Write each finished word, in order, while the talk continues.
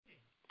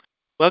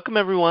Welcome,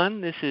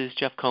 everyone. This is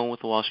Jeff Cohn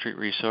with the Wall Street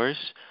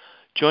Resource.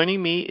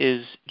 Joining me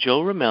is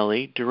Joe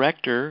Ramelli,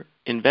 Director,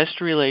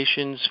 Investor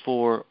Relations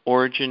for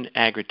Origin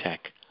Agritech.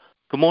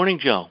 Good morning,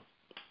 Joe.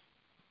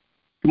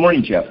 Good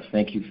morning, Jeff.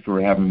 Thank you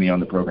for having me on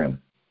the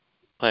program.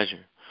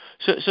 Pleasure.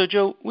 So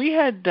Joe, we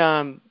had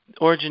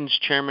Origin's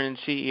Chairman and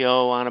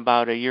CEO on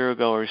about a year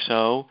ago or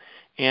so,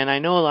 and I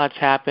know a lot's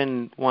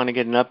happened, want to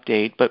get an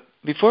update, but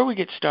before we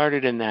get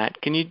started in that,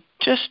 can you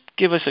just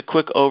give us a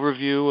quick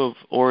overview of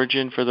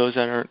Origin for those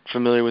that aren't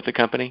familiar with the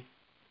company?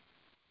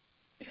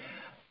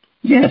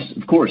 Yes,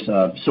 of course.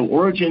 So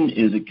Origin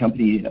is a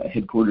company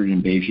headquartered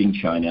in Beijing,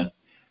 China.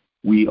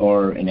 We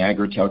are an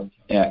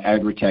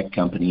agritech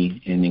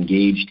company and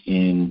engaged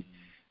in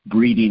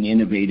breeding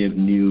innovative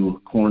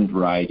new corn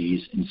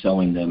varieties and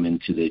selling them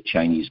into the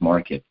Chinese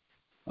market.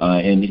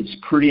 And it's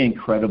pretty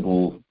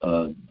incredible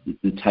the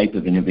type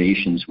of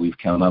innovations we've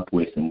come up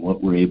with and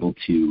what we're able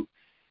to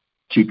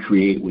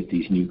create with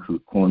these new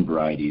corn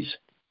varieties.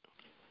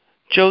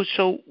 Joe,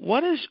 so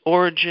what does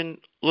Origin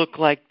look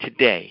like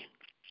today?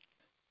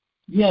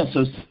 Yeah,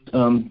 so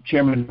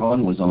Chairman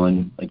Han was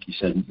on, like you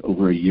said,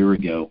 over a year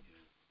ago.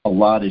 A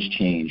lot has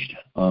changed.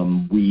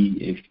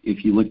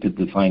 If you looked at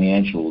the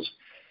financials,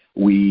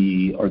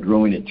 we are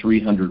growing at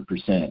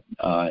 300%.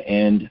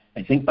 And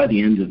I think by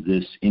the end of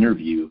this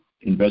interview,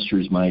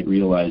 investors might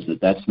realize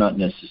that that's not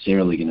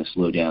necessarily going to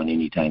slow down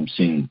anytime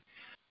soon.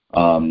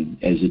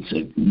 As it's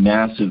a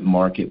massive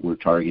market we're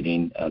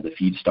targeting, the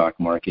feedstock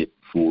market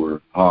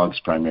for hogs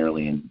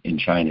primarily in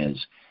China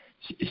is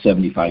a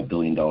 $75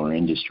 billion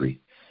industry.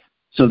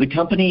 So the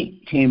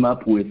company came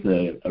up with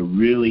a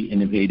really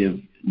innovative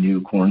new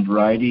corn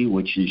variety,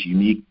 which is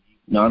unique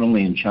not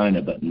only in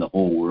China but in the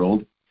whole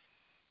world.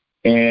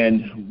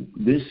 And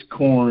this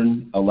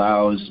corn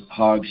allows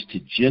hogs to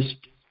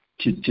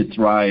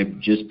thrive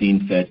just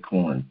being fed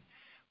corn.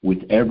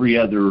 With every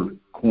other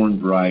corn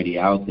variety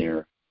out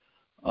there,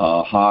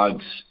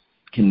 hogs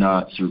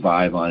cannot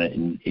survive on it,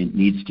 and it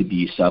needs to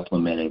be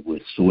supplemented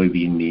with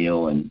soybean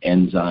meal and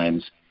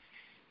enzymes.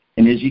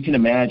 And as you can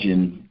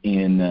imagine,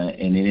 in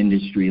an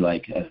industry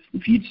like the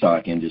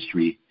feedstock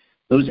industry,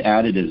 those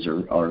additives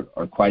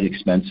are quite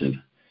expensive.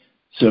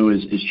 So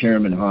as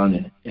Chairman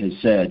Han has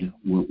said,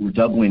 we're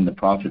doubling the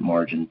profit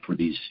margin for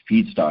these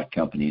feedstock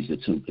companies.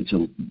 It's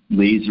a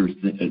razor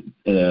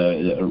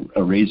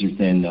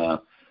thin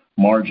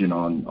margin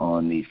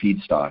on the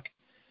feedstock.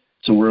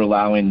 So we're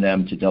allowing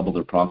them to double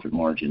their profit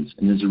margins.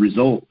 And as a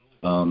result,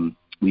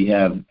 we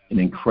have an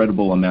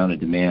incredible amount of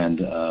demand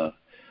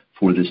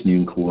for this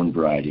new corn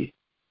variety.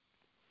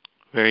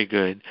 Very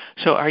good.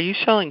 So are you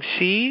selling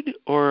seed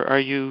or are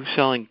you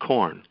selling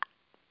corn?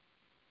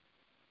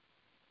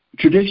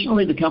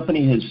 Traditionally, the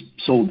company has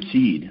sold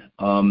seed.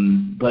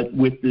 But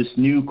with this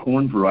new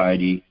corn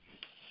variety,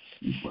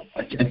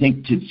 I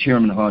think to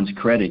Chairman Han's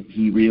credit,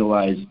 he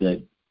realized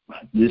that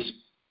this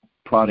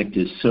product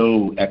is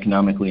so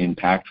economically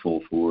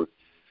impactful for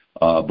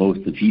both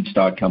the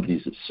feedstock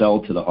companies that sell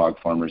to the hog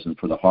farmers and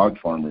for the hog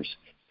farmers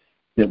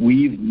that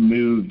we've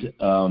moved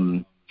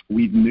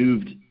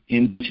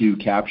into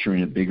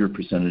capturing a bigger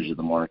percentage of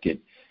the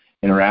market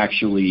and are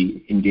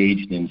actually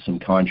engaged in some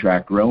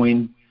contract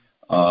growing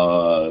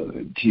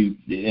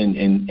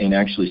and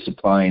actually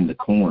supplying the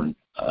corn.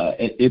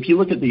 If you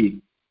look at the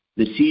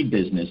seed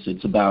business,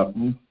 it's about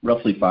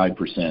roughly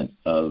 5%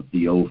 of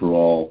the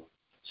overall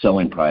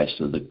selling price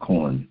of the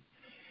corn.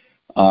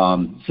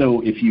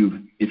 So if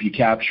you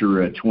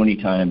capture a 20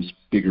 times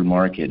bigger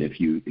market, if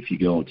you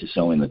go into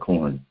selling the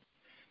corn,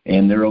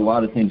 and there are a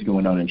lot of things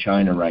going on in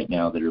China right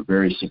now that are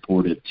very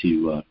supportive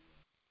to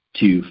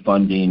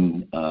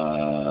funding,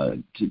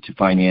 to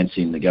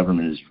financing. The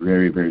government is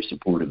very, very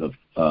supportive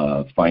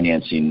of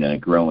financing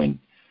growing.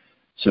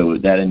 So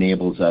that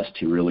enables us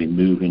to really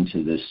move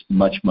into this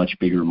much, much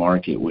bigger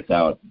market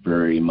without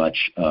very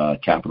much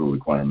capital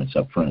requirements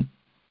up front.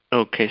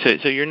 Okay,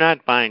 so you're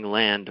not buying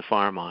land to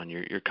farm on.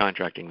 You're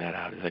contracting that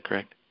out. Is that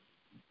correct?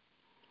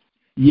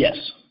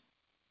 Yes.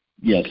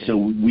 Okay. So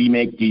we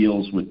make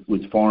deals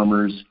with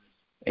farmers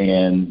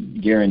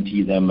and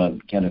guarantee them a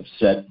kind of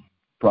set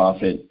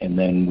profit, and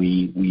then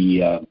we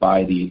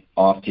buy the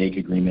offtake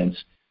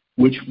agreements,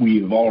 which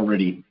we've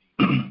already.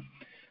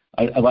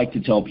 I like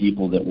to tell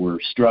people that we're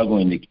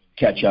struggling to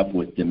catch up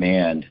with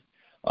demand.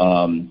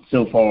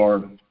 So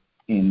far,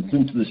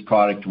 since this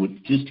product,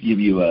 just to give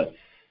you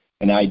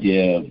an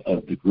idea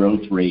of the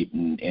growth rate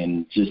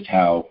and just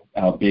how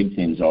big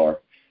things are,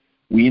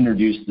 we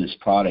introduced this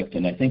product,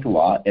 and I think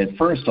at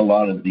first a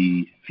lot of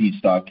the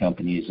feedstock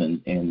companies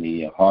and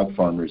the hog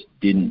farmers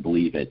didn't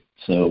believe it.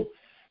 So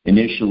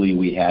initially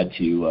we had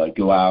to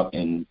go out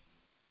and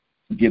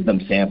give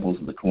them samples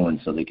of the corn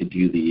so they could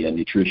do the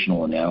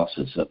nutritional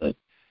analysis of it.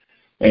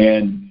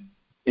 And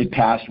it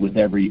passed with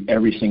every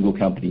single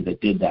company that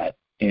did that.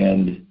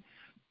 And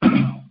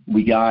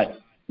we've gotten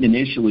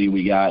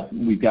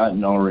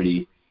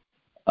already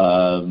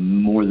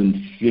more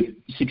than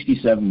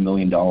 $67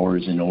 million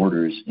in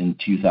orders in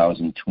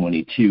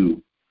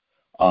 2022.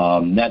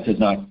 That does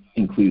not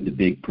include the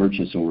big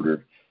purchase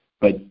order.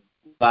 But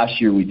last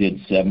year we did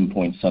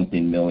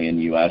 7-point-something million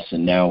US,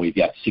 and now we've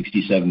got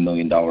 $67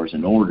 million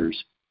in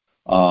orders.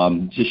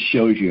 Just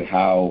shows you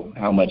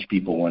how much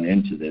people went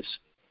into this.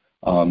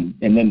 And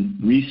then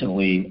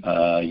recently,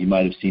 you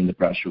might have seen the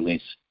press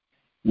release.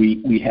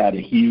 We had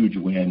a huge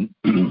win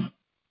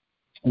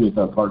with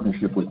our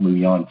partnership with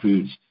Muyuan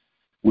Foods,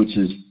 which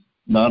is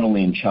not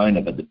only in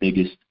China but the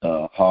biggest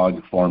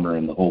hog farmer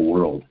in the whole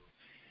world.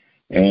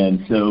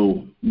 And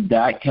so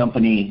that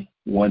company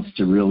wants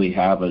to really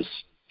have us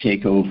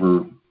take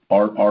over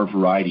our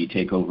variety,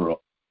 take over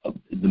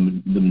the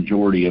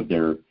majority of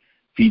their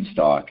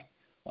feedstock,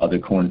 their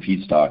corn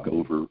feedstock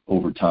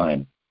over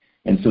time.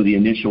 And so the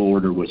initial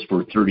order was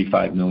for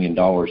 $35 million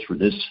for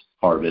this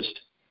harvest.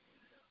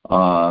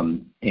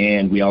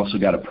 And we also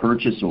got a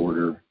purchase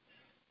order,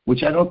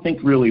 which I don't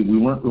think we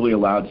weren't really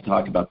allowed to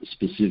talk about the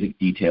specific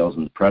details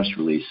in the press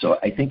release. So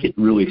I think it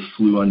really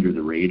flew under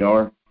the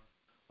radar.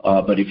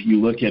 But if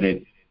you look at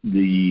it,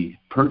 the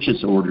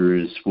purchase order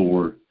is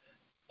for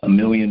 1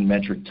 million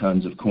metric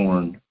tons of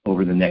corn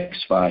over the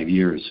next 5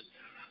 years.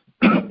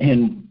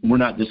 And we're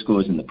not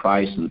disclosing the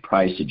price, and the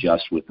price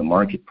adjusts with the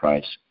market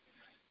price.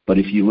 But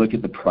if you look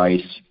at the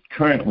price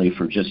currently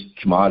for just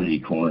commodity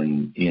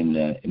corn,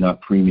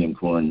 not premium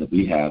corn that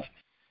we have,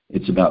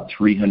 it's about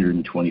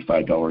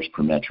 $325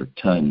 per metric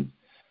ton.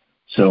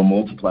 So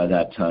multiply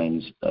that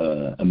times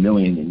 1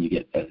 million, and you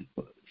get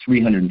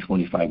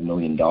 $325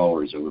 million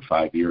over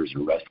 5 years,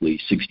 or roughly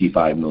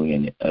 $65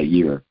 million a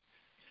year.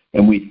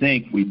 And we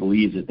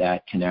believe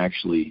that can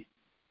actually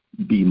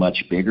be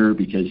much bigger,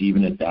 because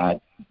even at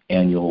that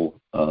annual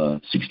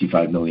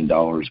 $65 million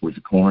worth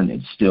of corn,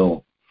 it's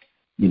still,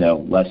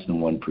 less than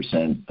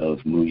 1% of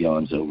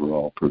Muyuan's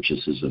overall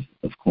purchases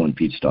of corn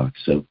feedstock.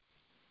 So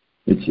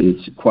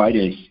it's quite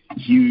a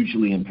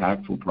hugely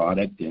impactful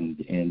product, and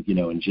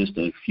in just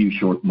a few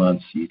short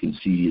months you can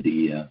see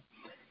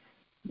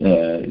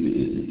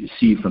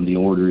from the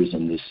orders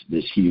and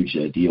this huge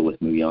deal with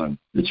Muyuan.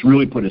 It's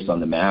really put us on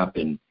the map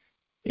in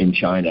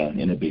China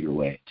in a bigger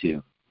way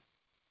too.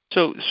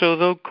 So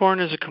though corn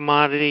is a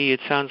commodity, it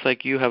sounds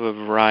like you have a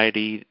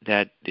variety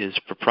that is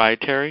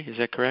proprietary. Is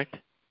that correct?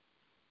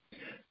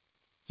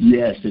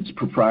 Yes, it's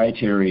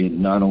proprietary,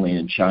 not only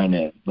in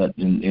China but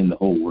in the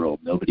whole world.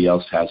 Nobody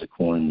else has a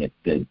corn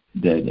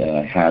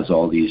that has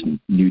all these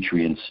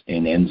nutrients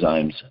and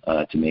enzymes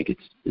to make it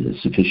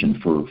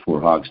sufficient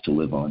for hogs to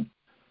live on.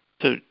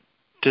 So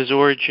does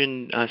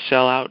Origin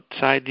sell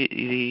outside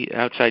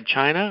outside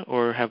China,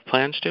 or have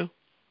plans to?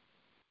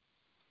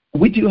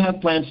 We do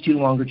have plans to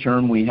longer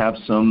term. We have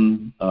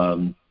some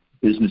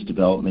business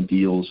development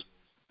deals,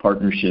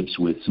 partnerships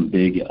with some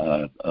big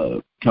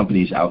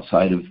companies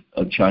outside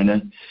of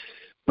China.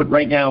 But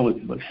right now,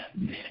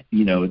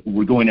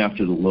 we're going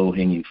after the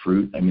low-hanging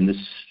fruit. I mean, this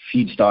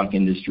feedstock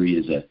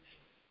industry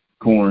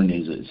corn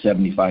is a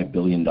 $75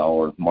 billion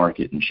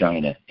market in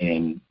China.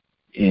 And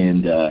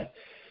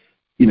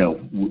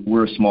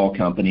we're a small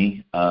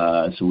company,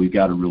 so we've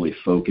got to really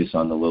focus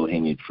on the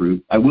low-hanging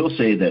fruit. I will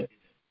say that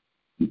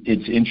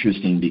it's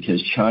interesting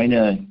because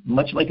China,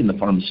 much like in the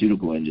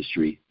pharmaceutical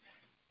industry,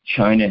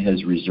 China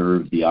has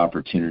reserved the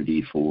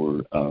opportunity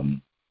for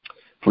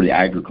the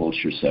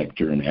agriculture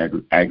sector and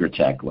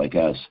Agritech like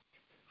us,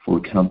 for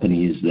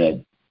companies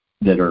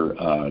that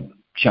are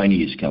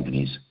Chinese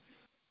companies.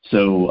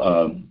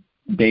 So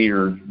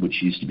Bayer,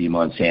 which used to be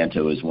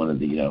Monsanto, is one of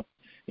the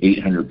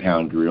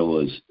 800-pound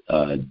gorillas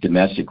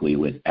domestically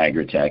with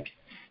Agritech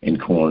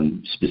and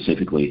corn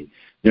specifically.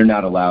 They're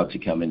not allowed to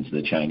come into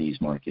the Chinese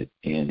market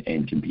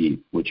and compete,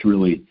 which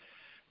really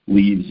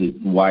leaves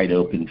it wide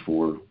open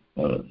for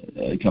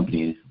a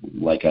company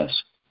like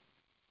us.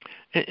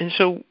 And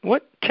so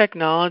what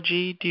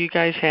technology do you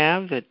guys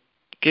have that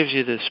gives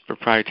you this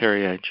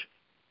proprietary edge?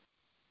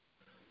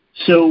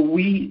 So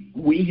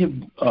we have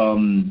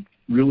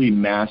really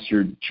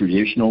mastered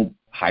traditional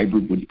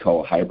hybrid, what you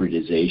call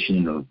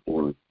hybridization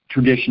or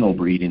traditional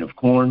breeding of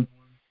corn.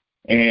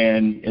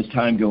 And as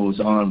time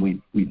goes on,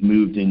 we've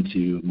moved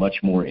into much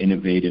more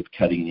innovative,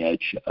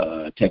 cutting-edge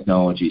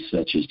technologies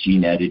such as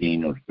gene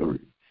editing, or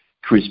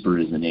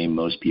CRISPR is the name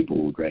most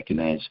people would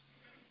recognize.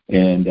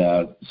 And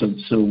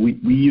so we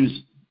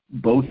use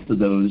both of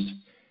those.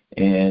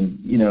 And,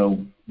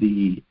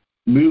 the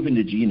move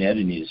into gene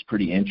editing is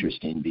pretty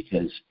interesting,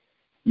 because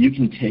you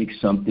can take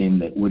something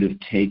that would have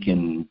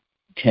taken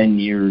 10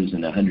 years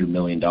and $100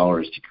 million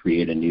to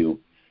create a new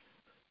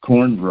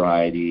corn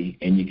variety,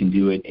 and you can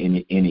do it in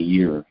a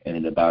year and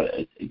in about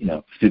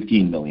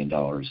 $15 million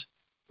or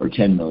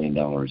 $10 million.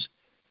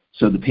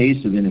 So the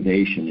pace of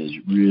innovation is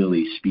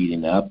really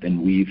speeding up,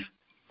 and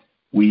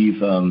we've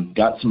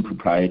got some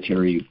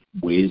proprietary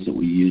ways that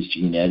we use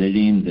gene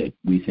editing that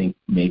we think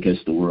make us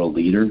the world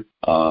leader.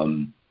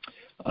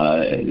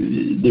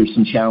 There's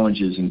some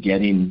challenges in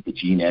getting the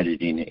gene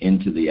editing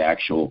into the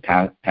actual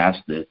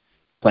past the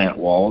plant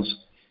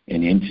walls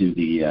and into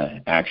the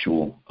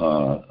actual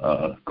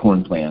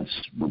corn plants.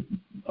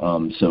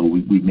 So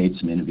we've made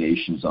some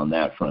innovations on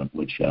that front,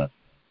 which I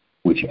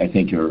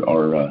think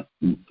are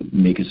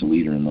make us a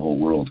leader in the whole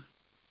world.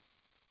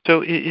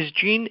 So is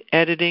gene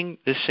editing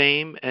the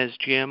same as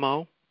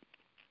GMO?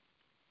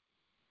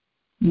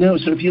 No.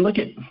 So if you look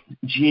at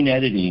gene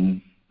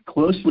editing,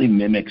 closely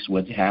mimics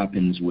what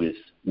happens with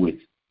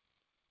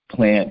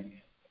plant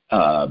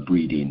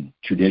breeding,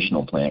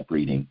 traditional plant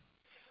breeding.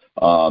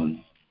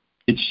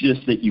 It's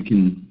just that you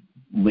can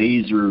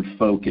laser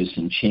focus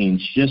and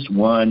change just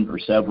one or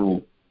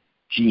several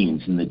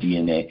genes in the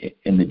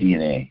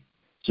DNA.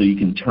 So you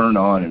can turn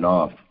on and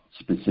off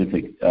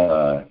specific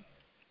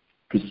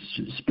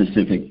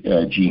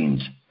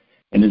genes,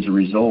 and as a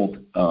result,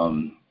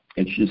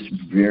 it's just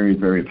very,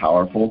 very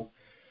powerful.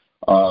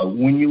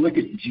 When you look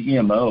at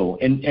GMO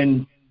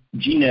and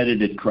gene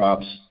edited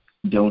crops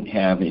don't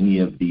have any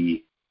of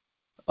the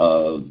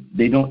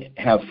they don't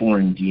have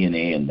foreign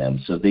DNA in them,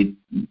 so they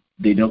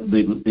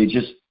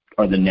just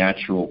are the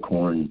natural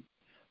corn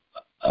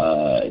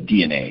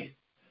DNA.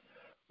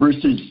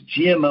 Versus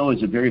GMO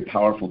is a very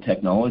powerful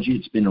technology.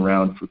 It's been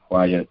around for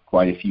quite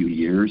a few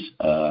years,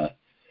 but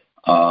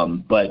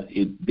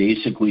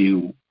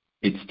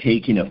it's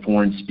taking a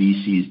foreign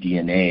species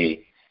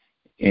DNA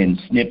and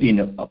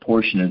snipping a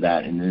portion of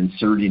that and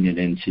inserting it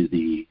into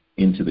the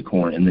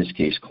corn, in this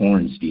case,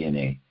 corn's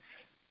DNA.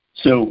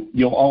 So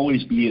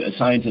a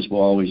scientist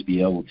will always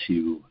be able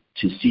to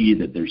see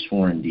that there's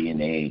foreign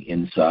DNA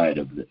inside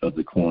of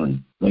the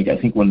corn. Like, I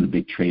think one of the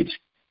big traits,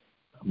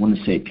 I want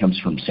to say it comes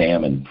from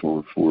salmon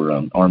for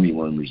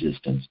armyworm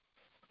resistance.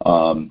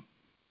 And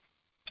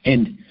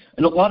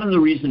a lot of the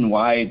reason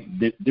why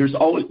there's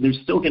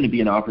still going to be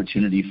an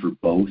opportunity for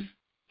both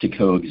to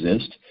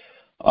coexist.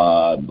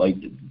 Like,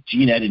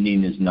 gene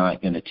editing is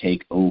not going to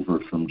take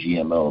over from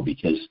GMO,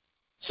 because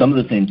some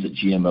of the things that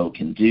GMO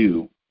can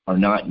do are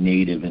not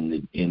native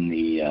in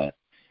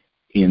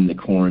the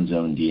corn's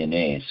own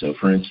DNA. So,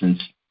 for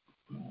instance,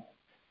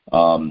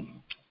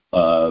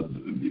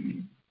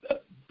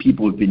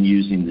 people have been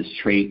using this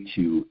trait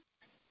to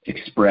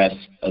express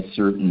a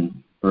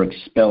certain or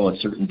expel a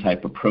certain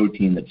type of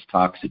protein that's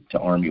toxic to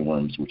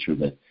armyworms, which are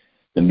the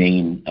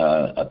main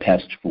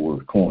pest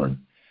for corn.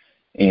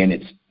 But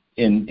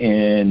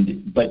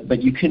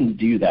you couldn't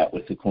do that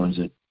with the corn's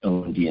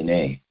own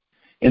DNA.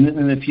 And then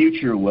in the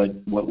future, what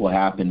will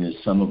happen is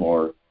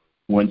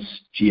once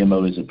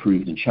GMO is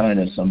approved in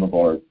China, some of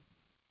our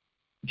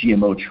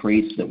GMO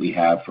traits that we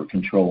have for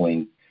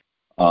controlling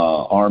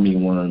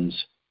armyworms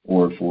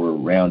or for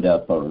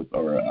Roundup or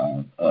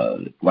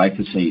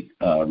glyphosate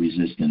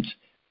resistance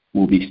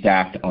will be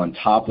stacked on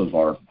top of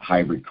our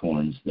hybrid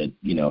corns that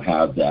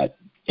have that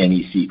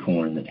NEC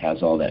corn that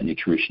has all that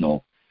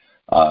nutritional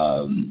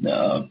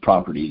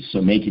properties.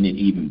 So making it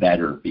even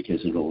better,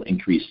 because it'll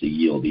increase the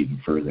yield even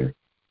further.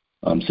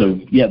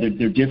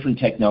 They're different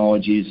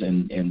technologies,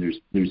 and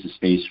there's a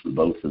space for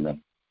both of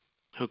them.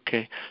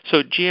 Okay.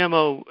 So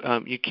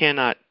GMO, you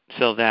cannot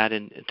sell that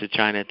into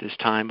China at this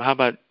time. How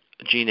about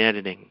gene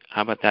editing?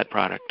 How about that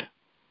product?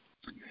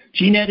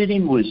 Gene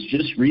editing was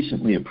just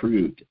recently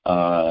approved,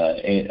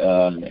 and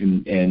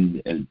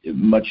a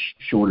much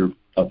shorter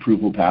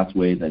approval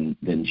pathway than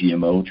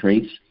GMO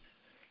traits.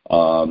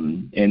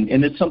 And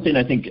it's something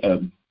I think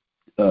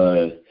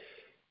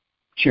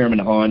Chairman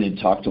Han had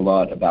talked a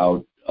lot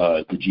about,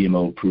 the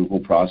GMO approval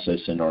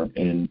process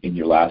in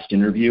your last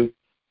interview.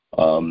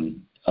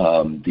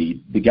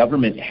 The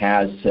government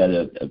has set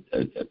a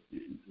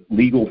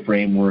legal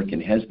framework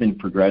and has been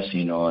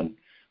progressing on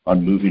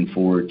moving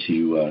forward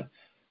to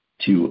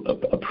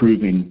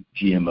approving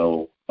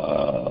GMO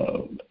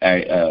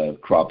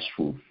crops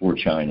for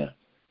China.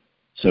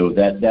 So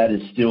that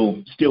is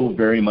still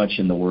very much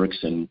in the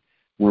works, and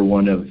we're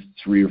one of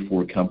 3 or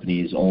 4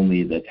 companies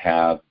only that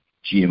have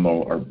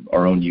GMO,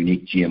 our own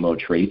unique GMO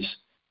traits.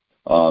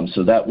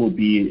 So that will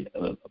be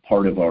a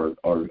part of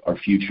our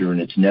future,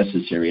 and it's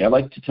necessary. I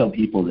like to tell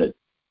people that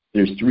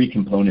there's 3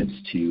 components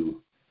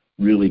to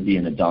really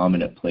being a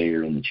dominant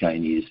player in the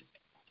Chinese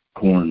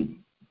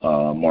corn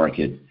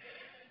market,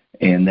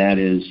 and that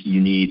is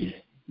you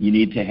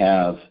need to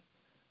have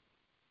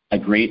a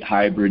great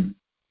hybrid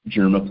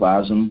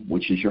germplasm,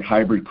 which is your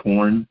hybrid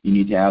corn. You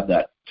need to have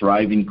that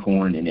thriving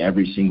corn in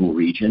every single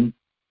region,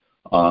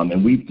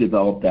 and we've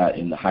developed that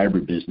in the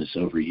hybrid business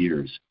over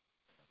years.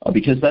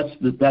 Because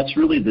that's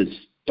really the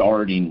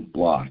starting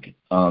block.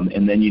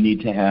 And then you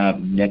need to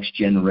have next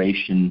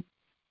generation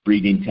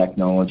breeding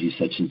technology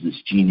such as this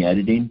gene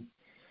editing.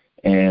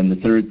 And the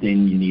third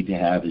thing you need to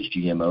have is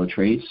GMO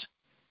traits.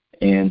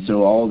 And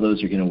so all of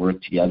those are going to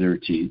work together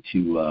to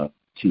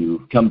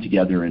come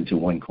together into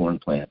one corn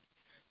plant.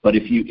 But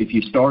if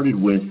you started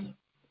with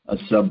a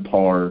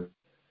subpar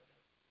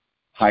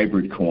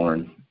hybrid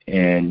corn,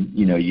 and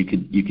you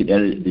could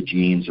edit the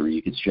genes, or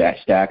you could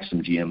stack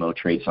some GMO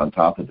traits on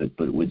top of it,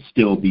 but it would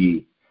still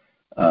be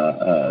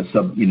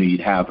you'd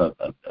have a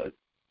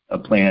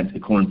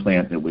corn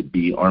plant that would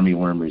be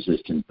armyworm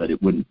resistant, but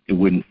it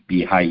wouldn't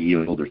be high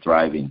yield or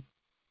thriving.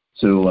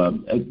 So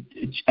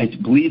I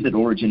believe that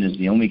Origin is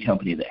the only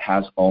company that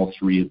has all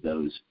 3 of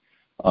those,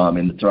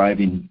 and the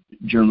thriving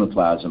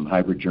germplasm,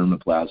 hybrid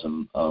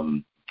germplasm,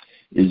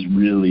 is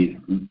really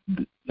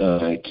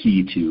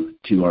key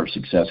to our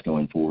success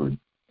going forward.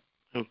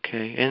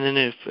 Okay. And then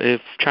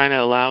if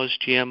China allows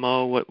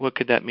GMO, what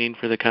could that mean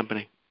for the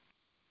company?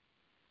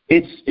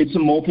 It's a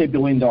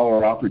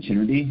multi-billion-dollar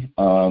opportunity,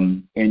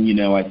 and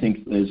I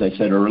think, as I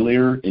said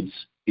earlier, it's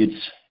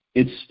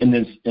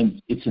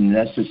a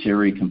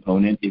necessary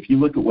component. If you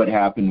look at what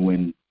happened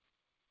when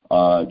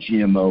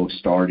GMO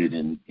started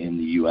in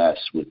the U.S.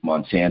 with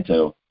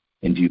Monsanto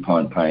and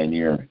DuPont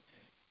Pioneer,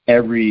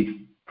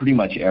 pretty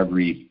much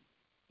every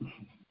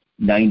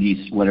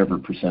 90% whatever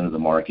percent of the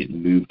market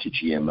moved to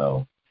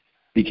GMO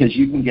because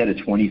you can get a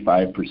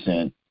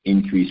 25%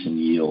 increase in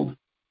yield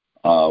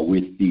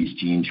with these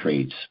gene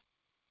traits.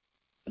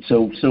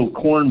 So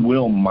corn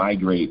will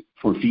migrate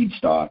for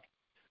feedstock,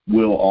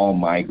 will all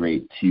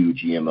migrate to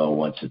GMO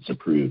once it's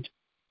approved.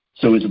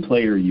 So as a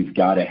player, you've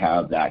got to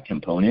have that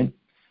component.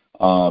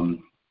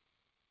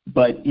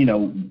 But,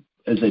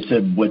 as I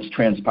said, what's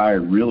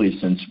transpired really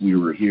since we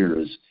were here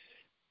is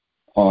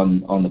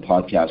on the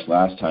podcast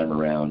last time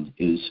around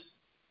is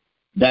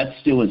that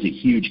still is a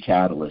huge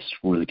catalyst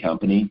for the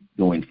company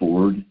going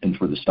forward and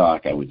for the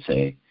stock, I would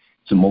say.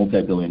 It's a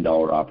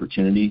multi-billion-dollar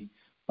opportunity.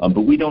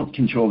 But we don't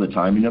control the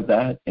timing of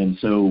that. And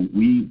so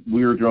we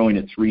were growing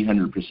at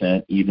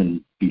 300%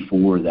 even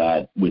before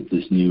that with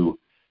this new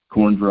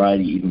corn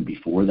variety, even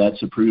before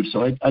that's approved.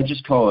 So I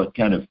just call it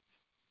kind of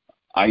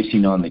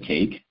icing on the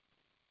cake.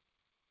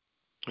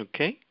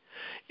 Okay.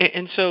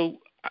 And so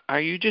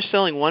are you just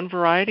selling one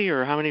variety,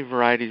 or how many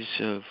varieties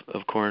of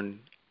corn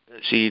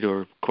seed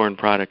or corn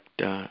product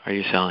are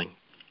you selling?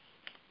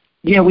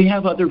 Yeah, we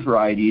have other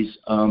varieties.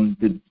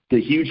 The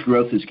huge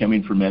growth is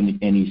coming from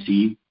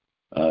NEC,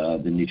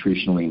 the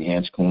nutritionally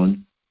enhanced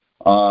corn.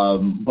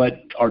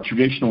 But our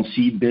traditional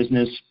seed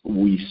business,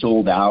 we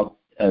sold out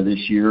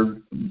this year.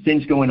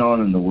 Things going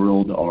on in the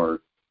world are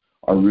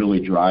really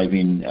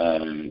driving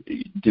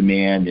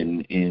demand,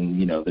 and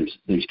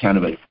there's kind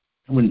of I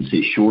wouldn't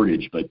say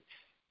shortage, but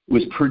it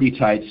was pretty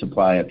tight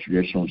supply of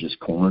traditional just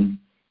corn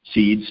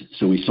seeds.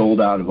 So we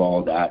sold out of all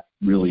of that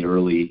really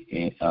early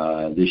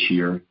this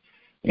year,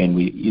 and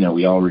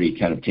we already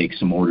kind of take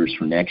some orders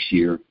for next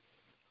year.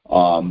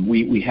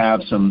 We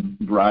have some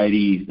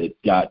variety that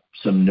got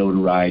some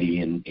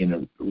notoriety in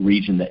a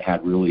region that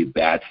had really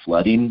bad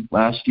flooding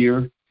last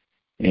year,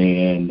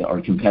 and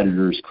our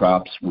competitors'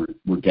 crops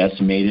were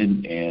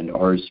decimated, and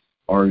ours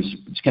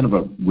it's kind of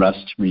a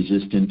rust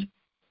resistant,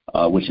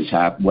 which is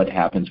what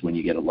happens when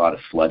you get a lot of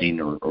flooding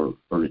or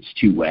it's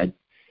too wet.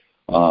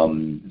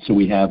 So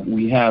we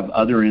have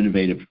other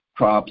innovative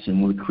crops,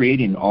 and we're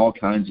creating all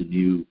kinds of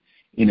new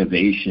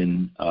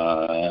innovation,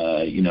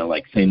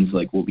 like things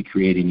like we'll be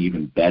creating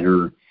even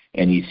better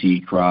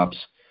NEC crops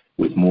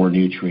with more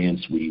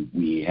nutrients.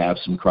 We have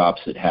some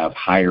crops that have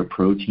higher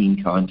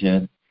protein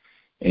content,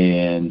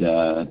 and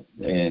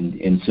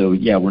so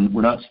yeah,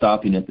 we're not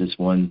stopping at this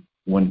one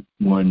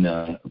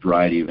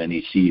variety of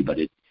NEC, but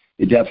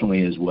it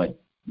definitely is what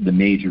the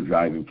major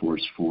driving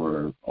force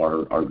for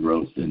our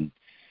growth and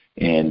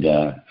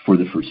for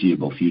the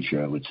foreseeable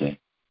future, I would say.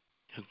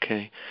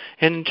 Okay.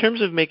 And in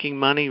terms of making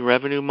money,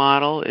 revenue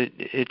model,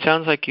 it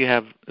sounds like you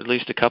have at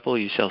least a couple.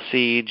 You sell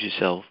seeds, you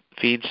sell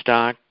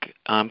feedstock.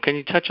 Can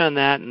you touch on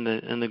that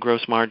and the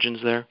gross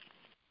margins there?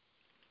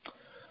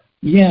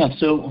 Yeah.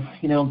 So,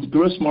 the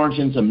gross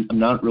margins I'm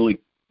not really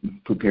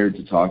prepared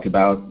to talk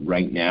about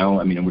right now.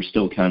 I mean, we're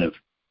still kind of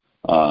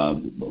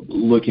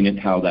looking at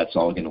how that's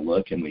all going to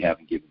look, and we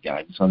haven't given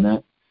guidance on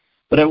that.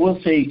 But I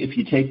will say, if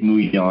you take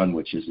Muyuan,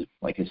 which is,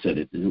 like I said,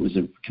 it was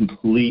a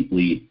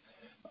completely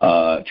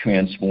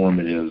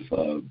transformative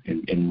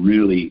and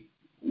really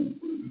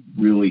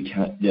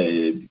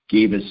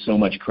gave us so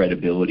much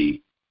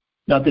credibility.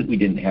 Not that we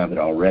didn't have it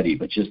already,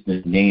 but just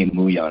the name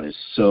Muyuan is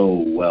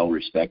so well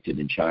respected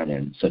in China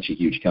and such a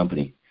huge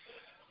company.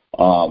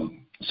 So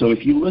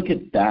if you look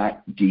at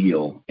that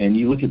deal and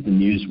you look at the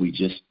news we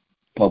just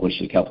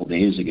published a couple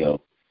days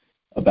ago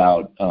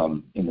about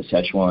in the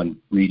Sichuan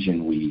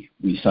region, we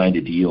signed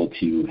a deal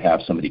to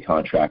have somebody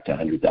contract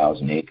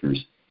 100,000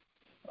 acres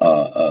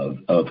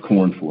of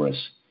corn for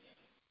us.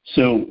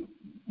 So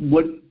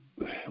what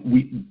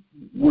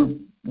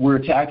we're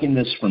attacking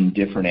this from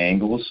different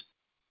angles.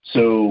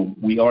 So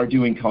we are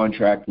doing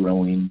contract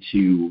growing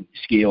to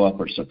scale up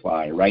our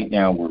supply. Right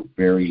now we're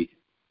very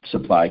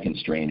supply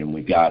constrained, and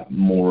we've got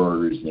more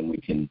orders than we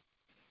can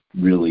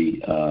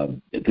really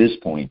at this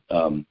point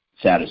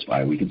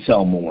satisfy. We could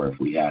sell more if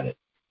we had it.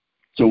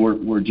 So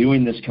we're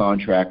doing this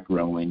contract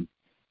growing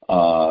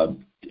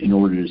in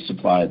order to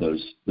supply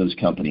those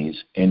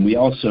companies. And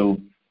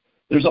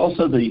there's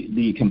also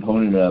the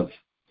component of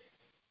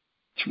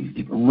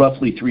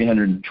roughly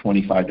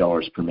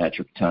 $325 per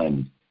metric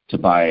ton to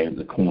buy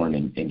the corn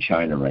in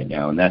China right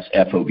now, and that's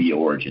FOB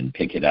origin,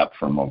 pick it up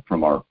from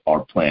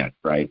our plant,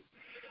 right?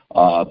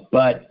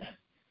 But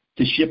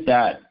to ship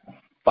that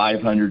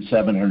 500,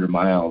 700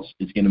 miles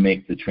is going to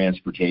make the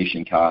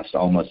transportation cost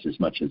almost as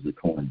much as the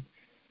corn.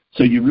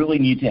 So you really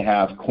need to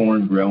have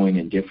corn growing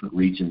in different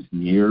regions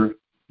near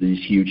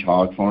these huge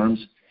hog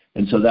farms.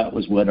 And so that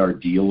was what our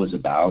deal was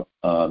about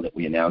that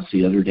we announced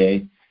the other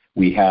day.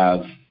 We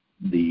have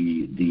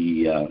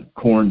the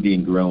corn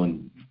being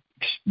grown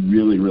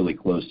really, really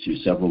close to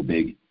several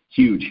big,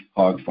 huge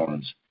hog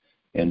farms.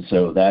 And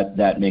so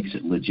that makes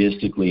it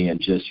logistically and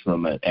just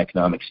from an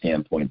economic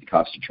standpoint, the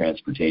cost of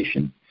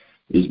transportation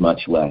is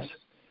much less.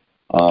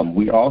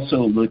 We're also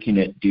looking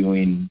at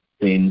doing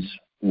things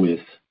with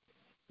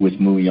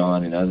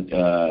Muyan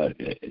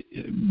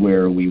and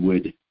where we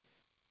would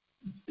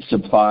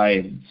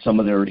supply some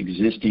of their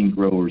existing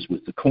growers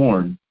with the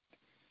corn,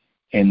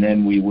 and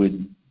then we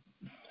would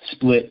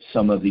split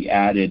some of the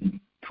added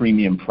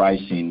premium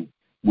pricing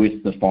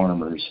with the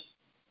farmers,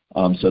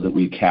 so that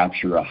we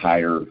capture a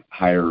higher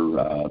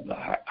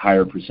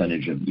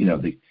percentage of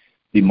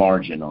the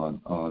margin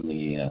on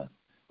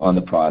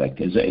the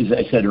product. As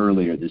I said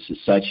earlier, this is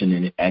such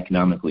an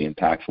economically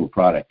impactful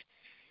product.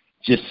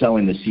 Just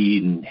selling the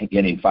seed and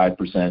getting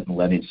 5% and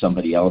letting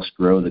somebody else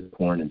grow the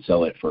corn and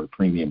sell it for a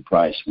premium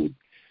price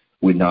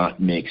would not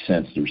make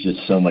sense. There's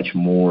just so much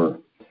more,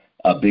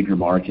 a bigger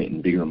market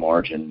and bigger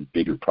margin,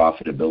 bigger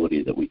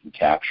profitability that we can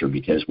capture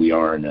because we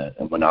are in a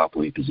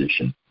monopoly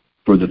position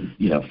for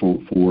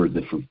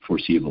the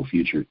foreseeable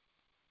future.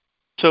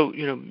 So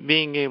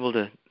being able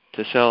to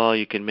sell all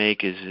you can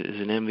make is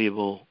an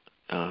enviable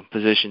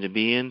position to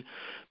be in.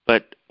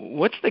 But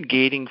what's the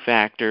gating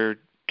factor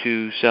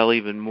to sell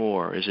even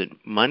more? Is it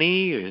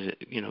money? Or is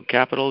it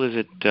capital? Is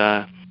it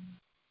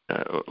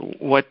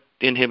what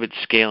inhibits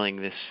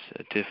scaling this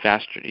to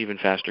even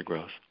faster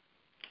growth?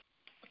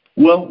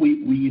 Well,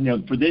 we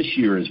for this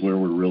year is where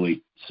we're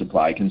really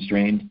supply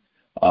constrained,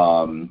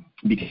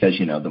 because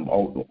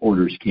the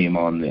orders came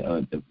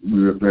on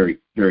very,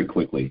 very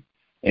quickly,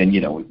 and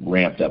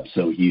ramped up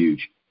so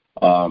huge.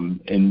 For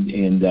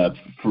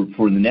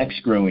the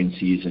next growing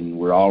season,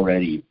 we're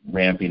already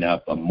ramping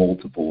up a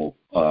multiple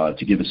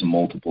to give us a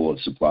multiple of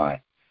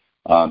supply,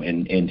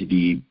 and to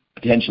be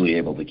potentially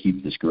able to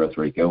keep this growth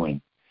rate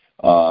going.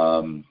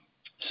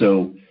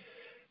 So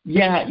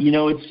yeah,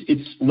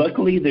 it's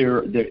luckily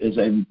there as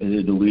I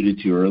had alluded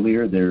to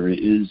earlier,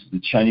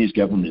 the Chinese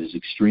government is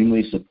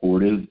extremely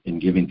supportive in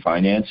giving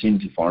financing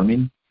to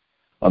farming.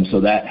 So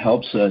that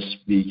helps us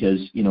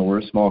because, we're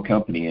a small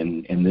company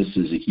and this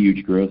is a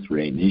huge growth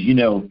rate. And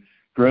as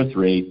growth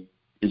rate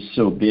is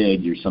so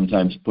big, you're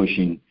sometimes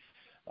pushing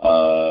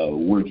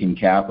working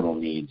capital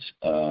needs,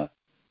 that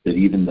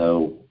even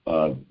though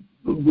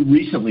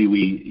recently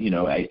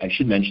I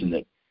should mention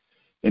that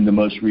in the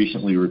most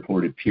recently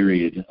reported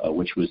period,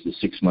 which was the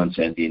 6 months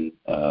ending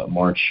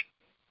March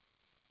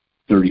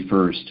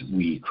 31st,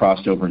 we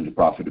crossed over into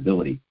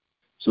profitability.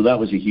 So that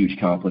was a huge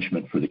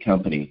accomplishment for the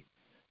company.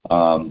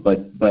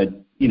 But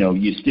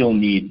you still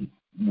need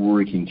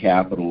working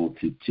capital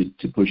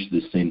to push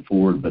this thing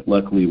forward. But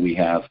luckily, we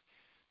have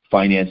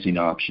financing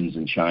options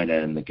in China,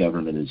 and the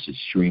government is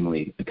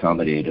extremely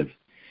accommodative.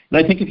 And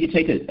I think if you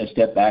take a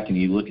step back and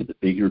you look at the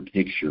bigger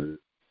picture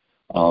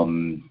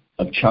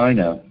of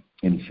China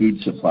in food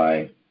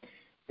supply,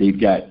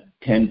 they've got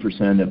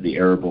 10% of the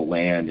arable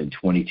land and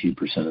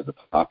 22% of the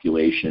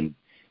population.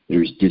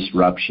 There's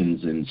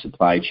disruptions in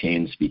supply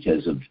chains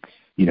because of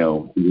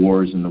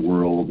wars in the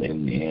world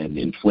and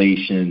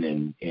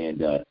inflation and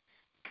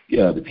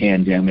the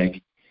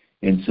pandemic.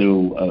 And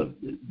so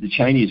the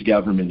Chinese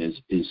government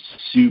is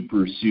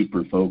super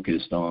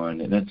focused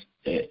on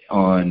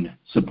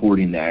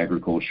supporting the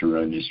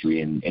agriculture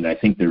industry, and I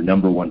think their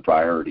number one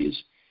priority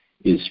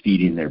is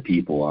feeding their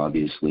people,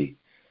 obviously.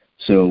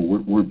 So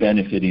we're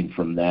benefiting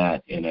from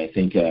that, and I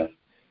think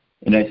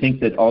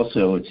that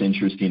also it's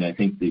interesting. I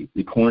think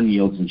the corn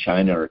yields in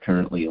China are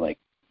currently like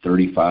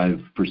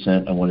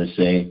 35%. I want to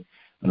say,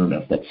 I don't know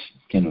if that's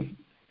kind of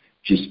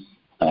just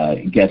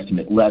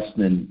guesstimate, less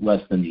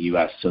than the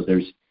U.S. So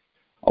there's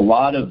a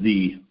lot of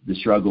the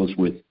struggles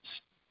with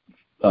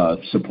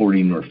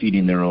supporting or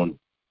feeding their own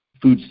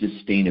food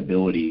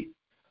sustainability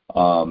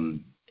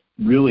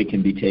really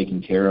can be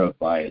taken care of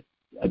by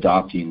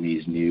adopting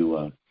these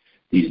new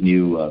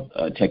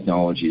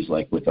technologies,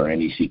 like with our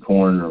NEC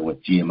corn or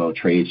with GMO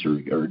traits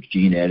or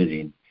gene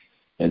editing,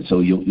 and so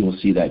you'll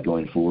see that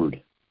going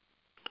forward.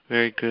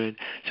 Very good.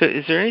 So,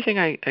 is there anything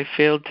I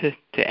failed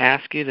to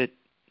ask you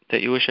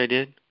that you wish I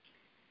did?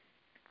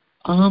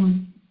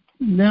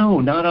 No,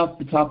 not off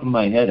the top of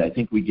my head. I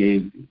think we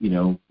gave,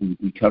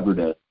 we covered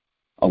a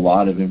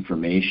lot of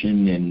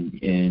information,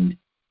 and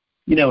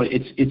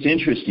it's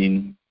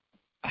interesting.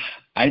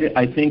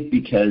 I think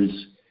because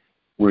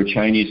we're a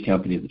Chinese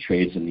company that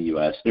trades in the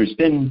U.S., there's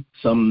been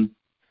some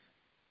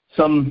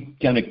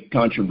kind of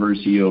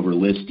controversy over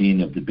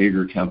listing of the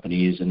bigger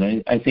companies, and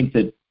I think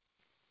that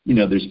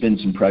there's been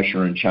some pressure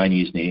on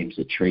Chinese names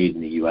that trade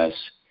in the U.S.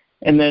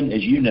 And then,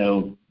 as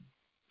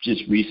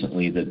just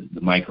recently the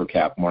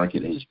microcap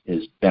market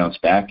has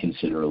bounced back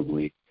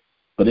considerably,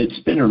 but it's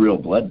been a real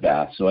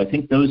bloodbath. So I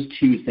think those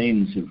two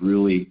things have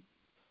really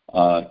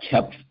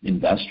kept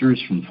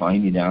investors from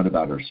finding out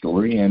about our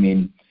story. I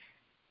mean,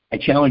 I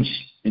challenge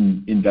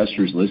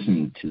investors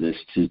listening to this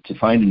to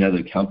find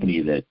another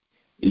company that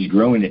is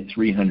growing at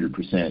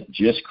 300%,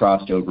 just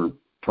crossed over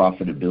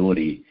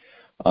profitability.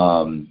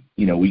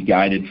 We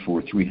guided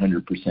for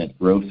 300%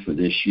 growth for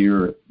this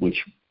year,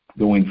 which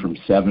going from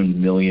 $7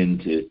 million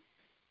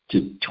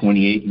to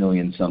 28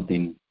 million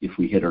something if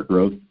we hit our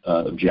growth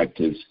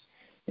objectives.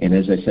 And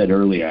as I said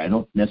earlier, I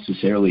don't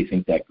necessarily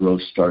think that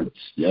growth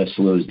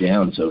slows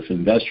down. So if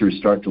investors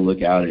start to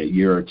look out at a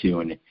year or two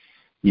and,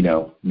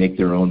 make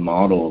their own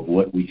model of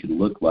what we could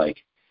look like,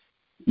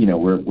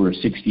 we're a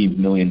 $60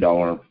 million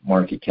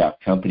market cap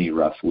company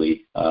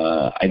roughly.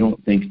 I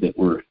don't think that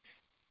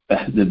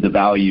the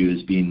value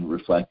is being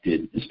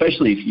reflected,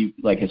 especially if you,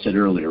 like I said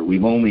earlier,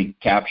 we've only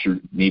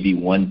captured maybe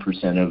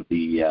 1%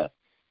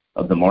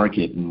 of the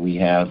market, and we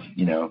have,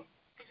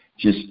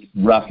 just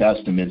rough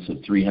estimates of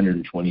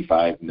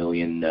 $325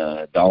 million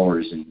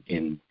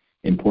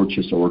in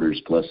purchase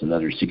orders, plus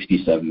another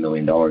 $67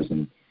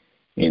 million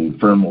in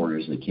firm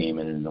orders that came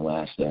in the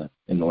last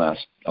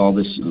all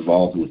this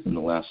evolved within the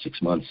last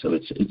 6 months. So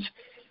it's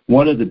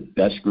one of the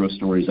best growth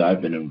stories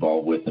I've been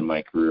involved with in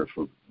my career,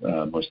 for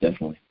most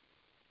definitely.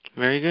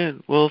 Very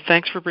good. Well,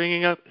 thanks for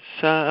bringing us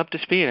up to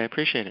speed. I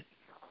appreciate it.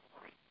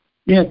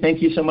 Yeah,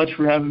 thank you so much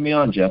for having me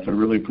on, Jeff. I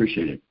really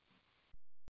appreciate it.